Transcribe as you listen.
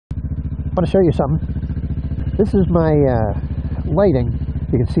I want to show you something. This is my lighting.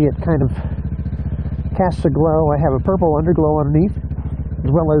 You can see it kind of casts a glow. I have a purple underglow underneath, as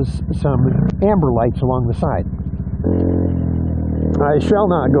well as some amber lights along the side. I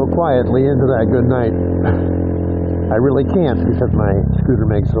shall not go quietly into that good night. I really can't, because my scooter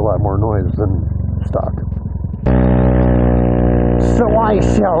makes a lot more noise than stock. So I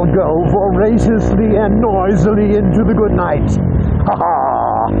shall go voraciously and noisily into the good night. Ha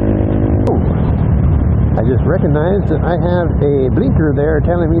ha! I just recognized that I have a blinker there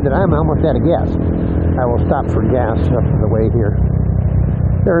telling me that I'm almost out of gas. I will stop for gas up the way here.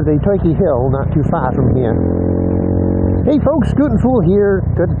 There's a Twikey Hill not too far from here. Hey folks, Scootin' Fool here.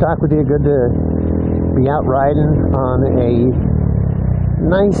 Good to talk with you. Good to be out riding on a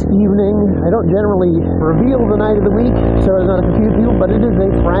nice evening. I don't generally reveal the night of the week so as not to confuse people, but it is a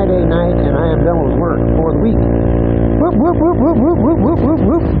Friday night and I am done with work for the week. Whoop, whoop, whoop, whoop, whoop, whoop, whoop, whoop,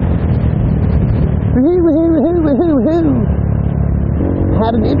 whoop.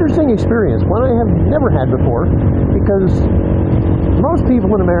 Had an interesting experience, one I have never had before, because most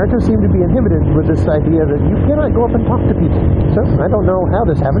people in America seem to be inhibited with this idea that you cannot go up and talk to people. So I don't know how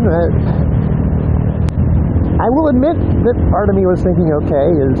this happened. I will admit that part of me was thinking, okay,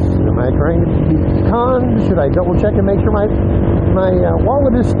 am I trying to be conned? Should I double check and make sure my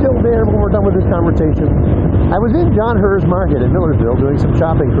wallet is still there when we're done with this conversation? I was in John Herr's Market in Millersville doing some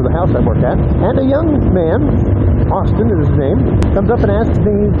shopping for the house I work at, and a young man, Austin is his name, comes up and asks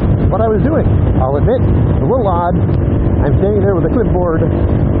me what I was doing. I'll admit, it's a little odd. I'm standing there with a clipboard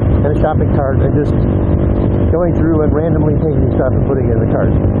and a shopping cart and just going through and randomly taking stuff and putting it in the cart.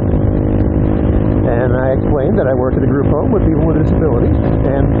 And I explained that I work at a group home with people with disabilities,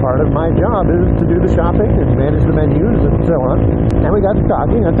 and part of my job is to do the shopping and manage the menus and so on. And we got to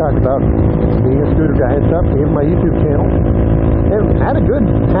talking. I talked about being a scooter guy and stuff, gave him my YouTube channel, and had a good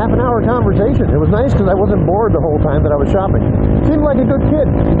half an hour conversation. It was nice because I wasn't bored the whole time that I was shopping. Seemed like a good kid.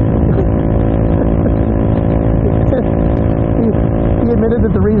 He admitted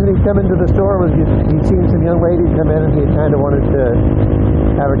that the reason he'd come into the store was he'd seen some young ladies come in and he kind of wanted to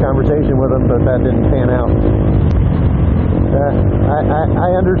have a conversation with them, but that didn't pan out. I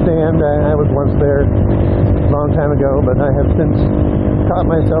understand. I was once there a long time ago, but I have since caught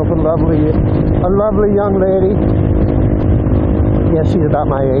myself a lovely young lady. Yes, she's about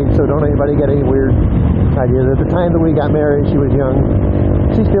my age, so don't anybody get any weird ideas. At the time that we got married, she was young.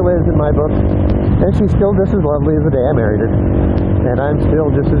 She still is in my book, and she's still just as lovely as the day I married her. And I'm still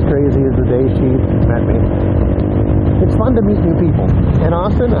just as crazy as the day she met me. It's fun to meet new people. And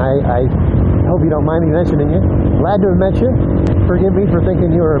Austin, I hope you don't mind me mentioning you. Glad to have met you. Forgive me for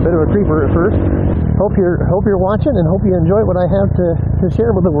thinking you were a bit of a creeper at first. Hope you're watching and hope you enjoy what I have to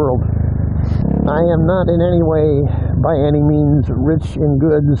share with the world. I am not in any way, by any means, rich in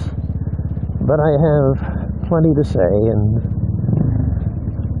goods, but I have plenty to say and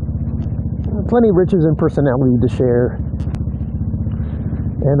plenty of riches and personality to share.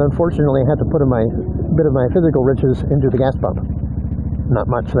 And unfortunately, I had to put a bit of my physical riches into the gas pump. Not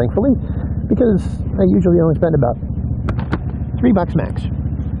much, thankfully, because I usually only spend about $3 max.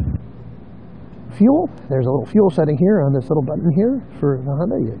 Fuel, there's a little fuel setting here on this little button here for the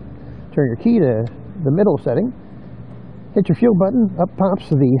Honda. You turn your key to the middle setting, hit your fuel button, up pops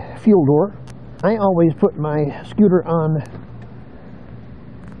the fuel door. I always put my scooter on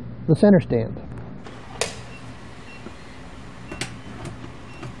the center stand.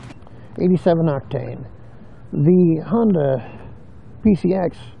 87 octane. The Honda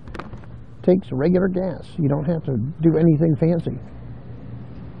PCX takes regular gas. You don't have to do anything fancy.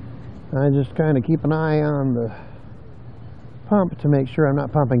 I just kind of keep an eye on the pump to make sure I'm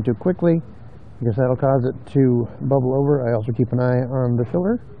not pumping too quickly, because that'll cause it to bubble over. I also keep an eye on the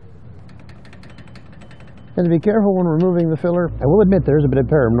filler. And to be careful when removing the filler. I will admit there's a bit of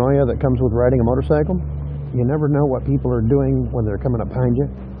paranoia that comes with riding a motorcycle. You never know what people are doing when they're coming up behind you.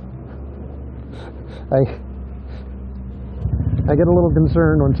 I get a little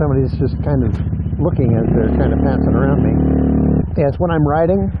concerned when somebody's just kind of looking as they're kind of passing around me. Yes, when I'm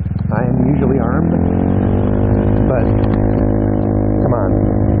riding, I am usually armed, but come on,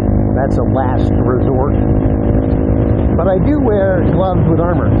 that's a last resort. But I do wear gloves with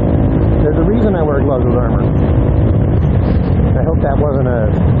armor. There's a reason I wear gloves with armor. I hope that wasn't a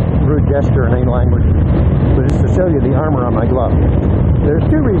rude gesture in any language, but just to show you the armor on my glove. There's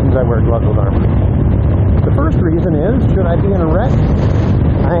two reasons I wear gloves with armor. The first reason is, should I be in a wreck,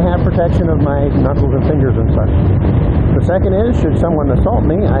 I have protection of my knuckles and fingers and such. The second is, should someone assault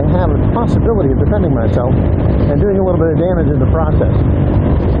me, I have a possibility of defending myself and doing a little bit of damage in the process.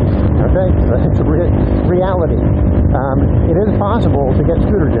 Okay, it's a reality. It is possible to get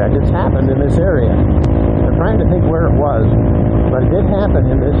scooter jacked. It's happened in this area. I'm trying to think where it was, but it did happen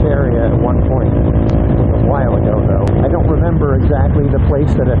in this area at one point. A while ago, though. I don't remember exactly the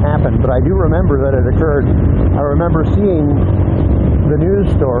place that it happened, but I do remember that it occurred. I remember seeing the news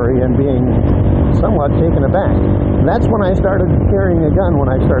story and being somewhat taken aback. That's when I started carrying a gun, when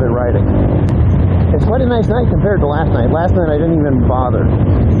I started riding. It's quite a nice night compared to last night. Last night I didn't even bother.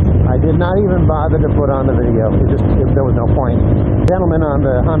 I did not even bother to put on the video. There was no point. A gentleman on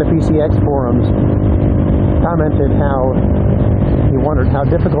the Honda PCX forums commented how he wondered how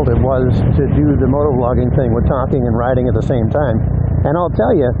difficult it was to do the motovlogging thing with talking and riding at the same time. And I'll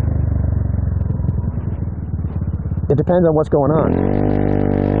tell you, it depends on what's going on.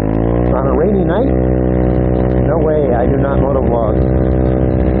 On a rainy night, no way, I do not motovlog.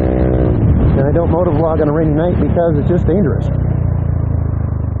 And I don't motovlog on a rainy night because it's just dangerous.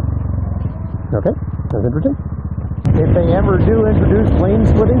 Okay, that's interesting. If they ever do introduce lane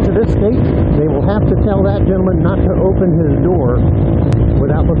splitting to this state, they will have to tell that gentleman not to open his door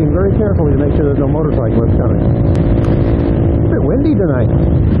without looking very carefully to make sure there's no motorcyclists coming. It's a bit windy tonight.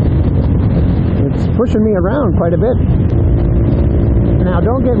 It's pushing me around quite a bit. Now,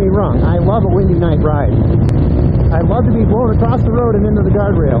 don't get me wrong, I love a windy night ride. I love to be blown across the road and into the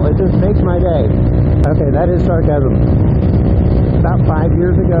guardrail. It just makes my day. Okay, that is sarcasm. About 5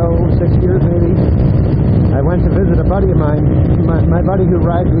 years ago, 6 years maybe, I went to visit a buddy of mine, my buddy who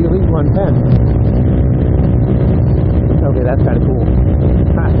rides the Elite 110. Okay, that's kind of cool.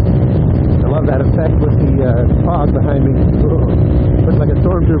 I love that effect with the fog behind me. Looks like a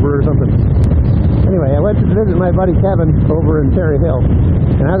stormtrooper or something. Anyway, I went to visit my buddy Kevin over in Terry Hill,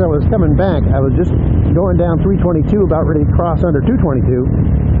 and as I was coming back, I was just going down 322, about ready to cross under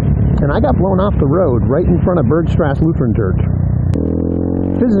 222, and I got blown off the road right in front of Bergstrasse Lutheran Church.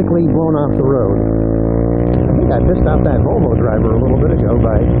 Physically blown off the road. I think I pissed off that Volvo driver a little bit ago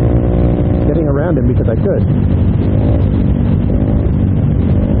by getting around him because I could.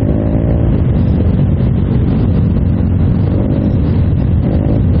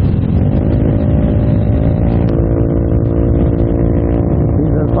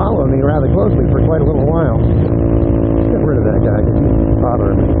 He's been following me rather closely for quite a little while. Get rid of that guy because he's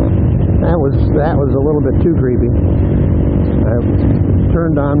bothering me. That was a little bit too creepy. I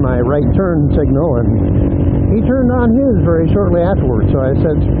turned on my right turn signal and he turned on his very shortly afterwards, so I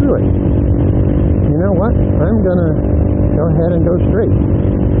said, screw it. You know what? I'm gonna go ahead and go straight.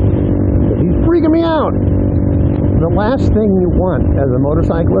 He's freaking me out. The last thing you want as a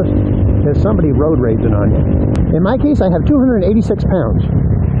motorcyclist is somebody road raging on you. In my case, I have 286 pounds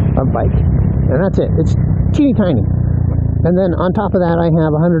of bike, and that's it. It's teeny tiny. And then on top of that, I have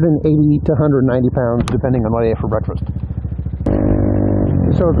 180 to 190 pounds, depending on what I ate for breakfast.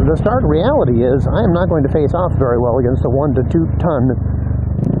 So the stark reality is I am not going to face off very well against a 1 to 2 ton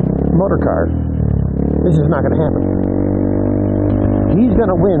motor car. This is not going to happen. He's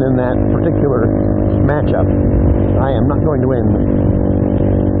going to win in that particular matchup. I am not going to win.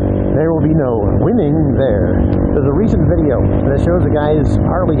 There will be no winning there. There's a recent video that shows a guy's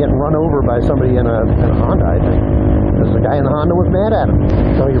Harley getting run over by somebody in a Honda, I think. Because the guy in the Honda was mad at him.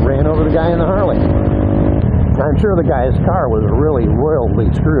 So he ran over the guy in the Harley. I'm sure the guy's car was really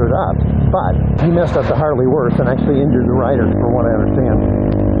royally screwed up, but he messed up the Harley worse and actually injured the rider, from what I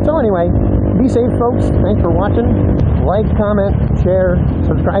understand. So anyway, be safe, folks. Thanks for watching. Like, comment, share,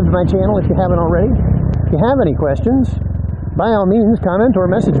 subscribe to my channel if you haven't already. If you have any questions, by all means, comment or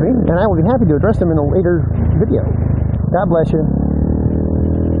message me, and I will be happy to address them in a later video. God bless you.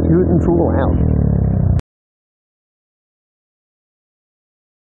 Scootin' Fool out.